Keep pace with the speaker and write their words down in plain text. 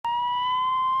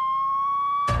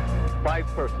5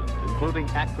 persons, including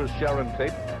actress Sharon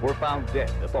Tate, were found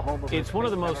dead at the home of... It's one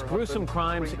of the most gruesome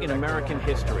crimes in American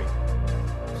history.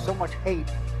 So much hate,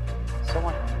 so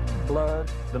much blood.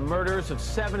 The murders of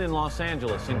 7 in Los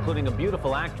Angeles, including a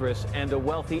beautiful actress and a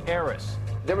wealthy heiress.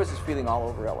 There was this feeling all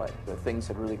over LA that things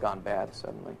had really gone bad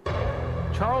suddenly.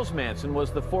 Charles Manson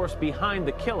was the force behind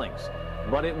the killings,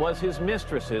 but it was his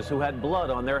mistresses who had blood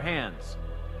on their hands.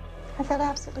 I felt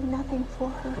absolutely nothing for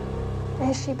her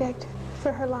as she begged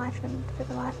for her life and for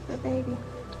the life of her baby.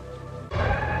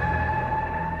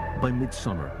 By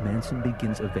midsummer, Manson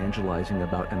begins evangelizing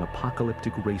about an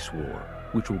apocalyptic race war,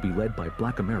 which will be led by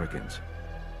Black Americans.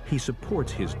 He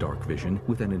supports his dark vision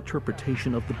with an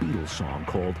interpretation of the Beatles song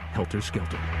called Helter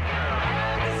Skelter.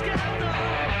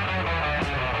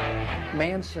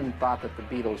 Manson thought that the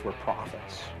Beatles were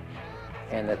prophets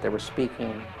and that they were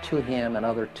speaking to him and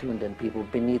other tuned-in people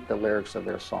beneath the lyrics of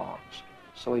their songs.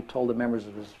 So he told the members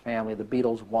of his family, the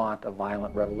Beatles want a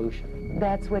violent revolution.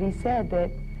 That's what he said,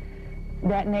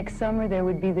 that next summer there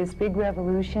would be this big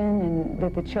revolution and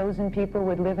that the chosen people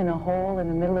would live in a hole in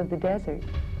the middle of the desert.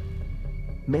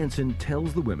 Manson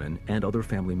tells the women and other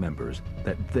family members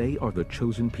that they are the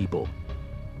chosen people.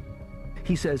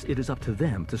 He says it is up to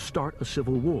them to start a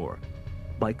civil war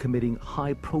by committing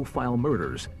high-profile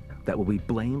murders that will be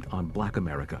blamed on Black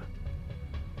America.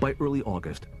 By early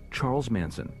August, Charles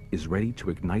Manson is ready to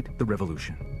ignite the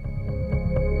revolution.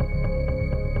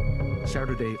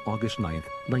 Saturday, August 9th,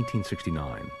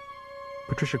 1969.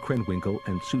 Patricia Krenwinkel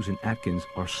and Susan Atkins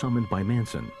are summoned by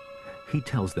Manson. He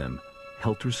tells them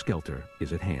Helter Skelter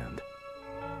is at hand.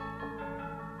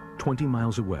 20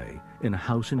 miles away, in a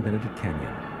house in Benedict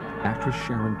Canyon, actress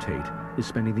Sharon Tate is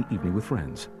spending the evening with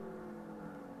friends.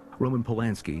 Roman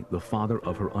Polanski, the father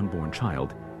of her unborn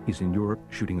child, is in Europe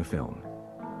shooting a film.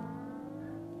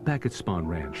 Back at Spahn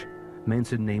Ranch,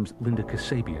 Manson names Linda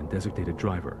Kasabian designated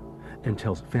driver and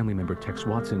tells family member Tex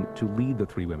Watson to lead the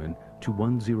 3 women to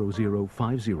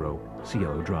 10050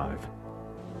 Cielo Drive.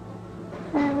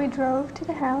 And we drove to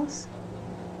the house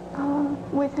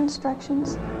with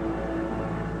instructions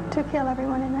to kill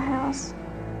everyone in the house.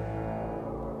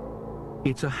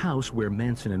 It's a house where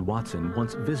Manson and Watson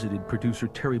once visited producer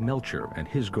Terry Melcher and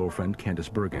his girlfriend Candace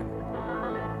Bergen.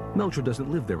 Melcher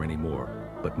doesn't live there anymore,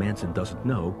 but Manson doesn't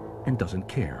know and doesn't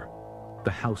care.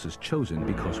 The house is chosen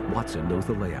because Watson knows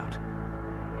the layout.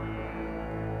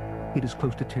 It is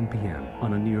close to 10 p.m.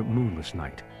 on a near moonless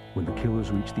night when the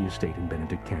killers reach the estate in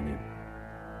Benedict Canyon.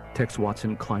 Tex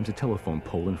Watson climbs a telephone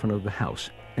pole in front of the house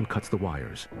and cuts the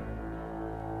wires.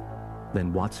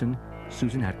 Then Watson,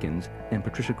 Susan Atkins, and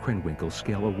Patricia Krenwinkel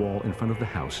scale a wall in front of the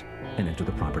house and enter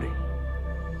the property.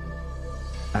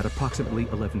 At approximately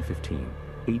 11:15,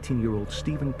 18-year-old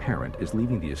Stephen Parent is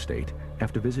leaving the estate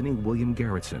after visiting William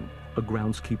Garrettson, a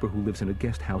groundskeeper who lives in a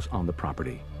guest house on the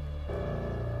property.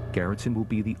 Garrettson will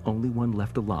be the only one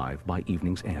left alive by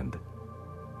evening's end.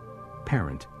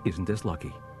 Parent isn't as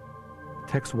lucky.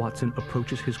 Tex Watson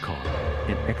approaches his car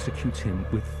and executes him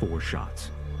with 4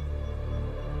 shots.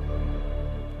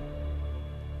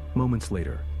 Moments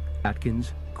later,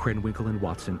 Atkins, Krenwinkel, and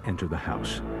Watson enter the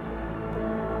house.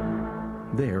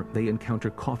 There, they encounter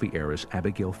coffee heiress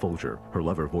Abigail Folger, her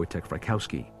lover Wojtek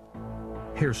Frykowski,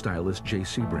 hairstylist Jay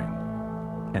Sebring,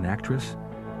 and actress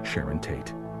Sharon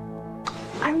Tate.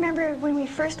 I remember when we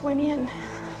first went in,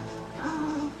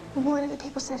 one of the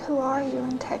people said, "Who are you?"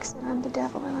 And Tex said, "I'm the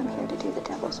devil, and I'm here to do the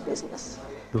devil's business."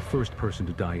 The first person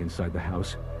to die inside the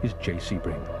house is Jay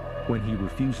Sebring. When he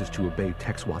refuses to obey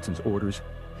Tex Watson's orders,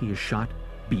 he is shot,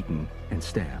 beaten, and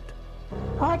stabbed.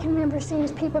 All I can remember seeing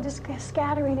is people just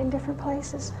scattering in different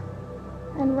places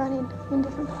and running in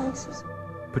different places.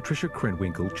 Patricia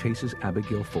Krenwinkel chases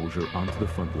Abigail Folger onto the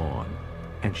front lawn,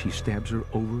 and she stabs her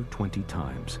over 20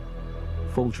 times.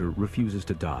 Folger refuses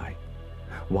to die.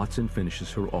 Watson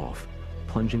finishes her off,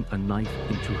 plunging a knife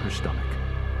into her stomach.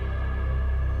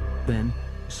 Then,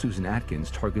 Susan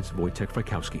Atkins targets Wojtek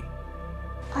Frykowski.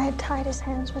 I had tied his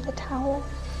hands with a towel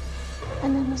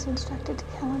and then was instructed to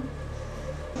kill him.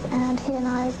 And he and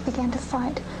I began to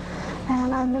fight.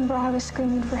 And I remember I was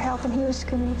screaming for help and he was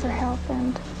screaming for help.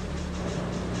 And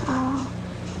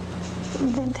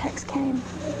then Tex came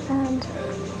and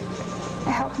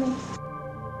helped me.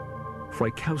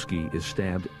 Frykowski is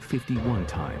stabbed 51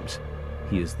 times.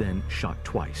 He is then shot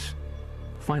twice.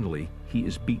 Finally, he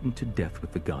is beaten to death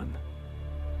with the gun.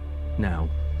 Now,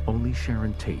 only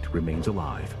Sharon Tate remains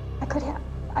alive.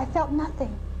 I felt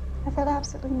nothing. I felt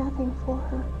absolutely nothing for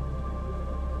her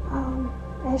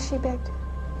as she begged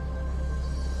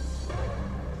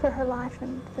for her life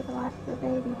and for the life of her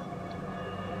baby.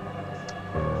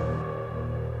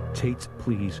 Tate's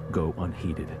pleas go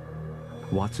unheeded.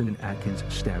 Watson and Atkins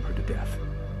stab her to death.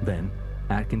 Then,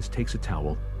 Atkins takes a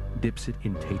towel, dips it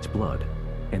in Tate's blood,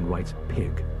 and writes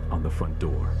 "pig" on the front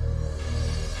door.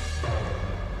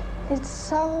 It's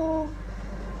so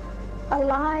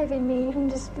alive in me, even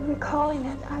just recalling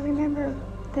it. I remember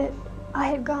that I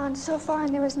had gone so far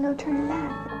and there was no turning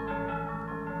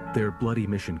back. Their bloody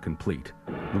mission complete,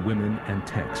 the women and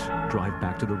Tex drive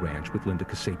back to the ranch with Linda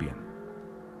Kasabian.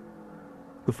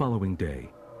 The following day,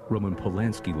 Roman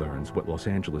Polanski learns what Los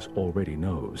Angeles already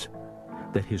knows,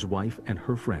 that his wife and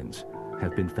her friends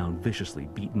have been found viciously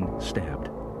beaten, stabbed,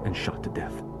 and shot to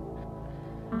death.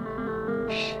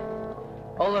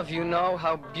 All of you know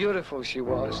how beautiful she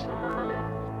was,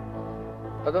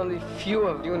 but only few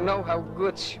of you know how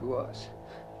good she was.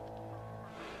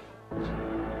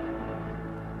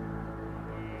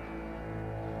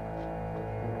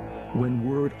 When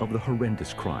word of the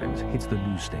horrendous crimes hits the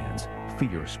newsstands,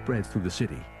 fear spreads through the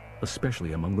city,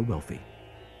 especially among the wealthy.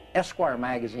 Esquire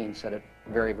magazine said it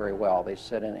very, very well. They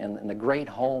said in the great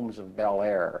homes of Bel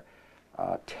Air,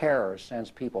 terror sends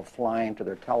people flying to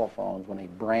their telephones when a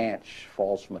branch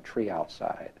falls from a tree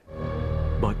outside.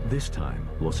 But this time,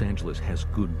 Los Angeles has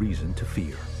good reason to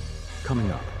fear.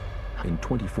 Coming up, in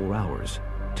 24 hours,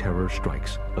 terror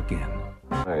strikes again.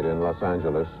 In Los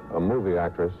Angeles, a movie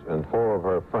actress and 4 of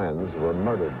her friends were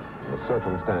murdered. The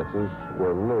circumstances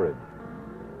were lurid.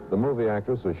 The movie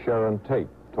actress was Sharon Tate,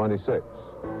 26.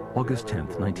 August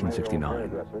 10th,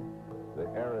 1969.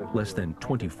 Less than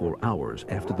 24 hours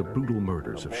after the brutal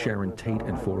murders of Sharon Tate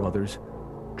and 4 others,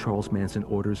 Charles Manson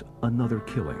orders another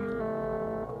killing.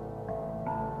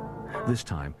 This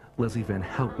time, Leslie Van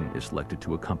Houten is selected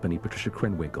to accompany Patricia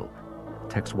Krenwinkel,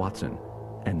 Tex Watson,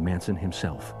 and Manson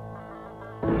himself.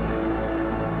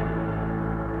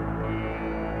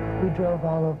 We drove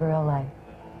all over LA,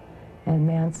 and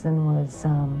Manson was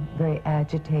very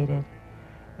agitated,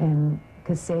 and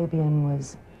Kasabian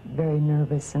was very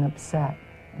nervous and upset,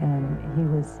 and he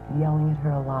was yelling at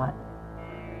her a lot.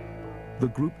 The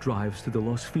group drives to the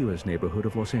Los Feliz neighborhood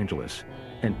of Los Angeles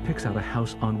and picks out a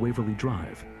house on Waverly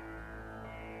Drive.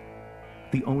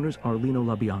 The owners are Lino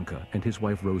LaBianca and his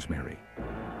wife Rosemary.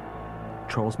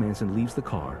 Charles Manson leaves the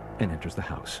car and enters the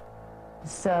house.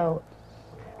 So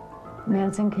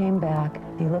Manson came back,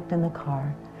 he looked in the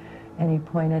car, and he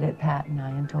pointed at Pat and I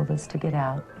and told us to get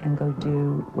out and go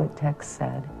do what Tex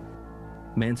said.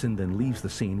 Manson then leaves the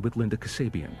scene with Linda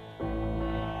Kasabian.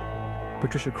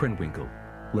 Patricia Krenwinkel,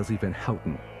 Leslie Van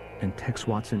Houten, and Tex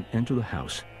Watson enter the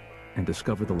house and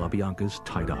discover the LaBiancas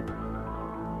tied up.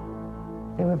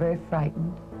 They were very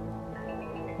frightened,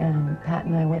 and Pat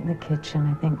and I went in the kitchen.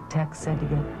 I think Tex said to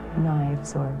get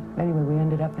knives, or anyway, we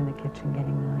ended up in the kitchen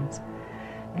getting knives.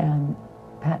 And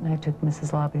Pat and I took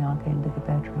Mrs. LaBianca into the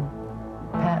bedroom.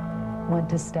 Pat went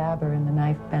to stab her and the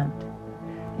knife bent,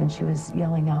 and she was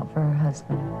yelling out for her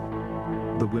husband.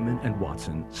 The women and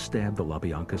Watson stabbed the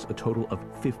LaBiancas a total of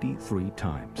 53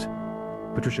 times.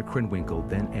 Patricia Krenwinkel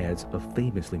then adds a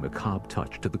famously macabre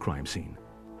touch to the crime scene.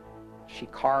 She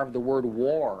carved the word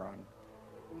war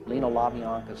on Lino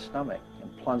LaBianca's stomach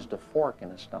and plunged a fork in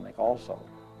his stomach also.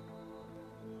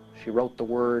 She wrote the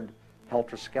word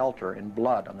helter-skelter in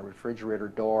blood on the refrigerator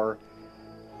door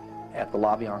at the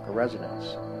LaBianca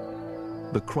residence.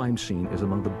 The crime scene is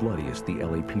among the bloodiest the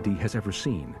LAPD has ever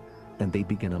seen, and they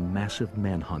begin a massive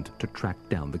manhunt to track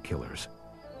down the killers.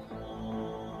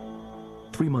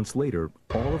 3 months later,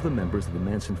 all of the members of the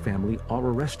Manson family are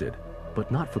arrested, but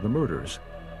not for the murders.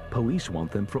 Police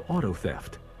want them for auto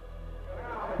theft.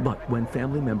 But when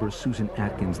family member Susan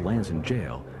Atkins lands in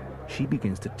jail, she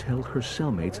begins to tell her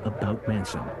cellmates about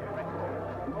Manson.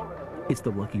 It's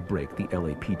the lucky break the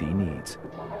LAPD needs.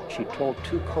 She told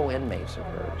 2 co-inmates of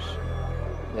hers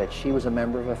that she was a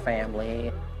member of a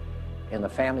family, and the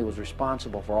family was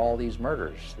responsible for all these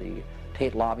murders, the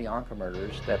Tate LaBianca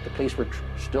murders, that the police were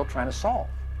still trying to solve.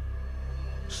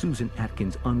 Susan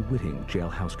Atkins' unwitting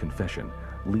jailhouse confession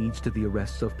leads to the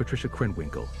arrests of Patricia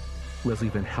Krenwinkel, Leslie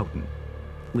Van Houten,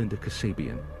 Linda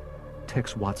Kasabian,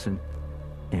 Tex Watson,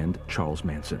 and Charles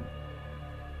Manson.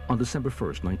 On December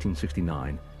 1st,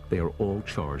 1969, they are all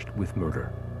charged with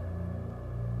murder.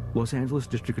 Los Angeles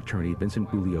District Attorney Vincent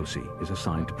Bugliosi is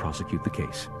assigned to prosecute the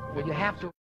case. Well, you have to.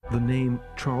 The name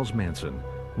Charles Manson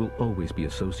will always be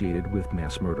associated with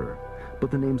mass murder,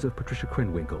 but the names of Patricia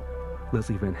Krenwinkel,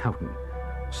 Leslie Van Houten,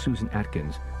 Susan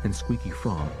Atkins, and Squeaky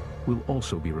Fromm will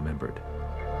also be remembered.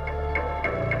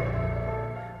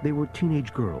 They were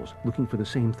teenage girls looking for the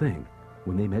same thing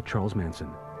when they met Charles Manson: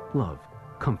 love,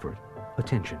 comfort,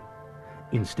 attention.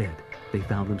 Instead, they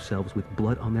found themselves with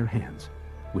blood on their hands,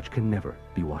 which can never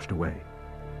be washed away.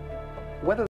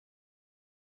 Whether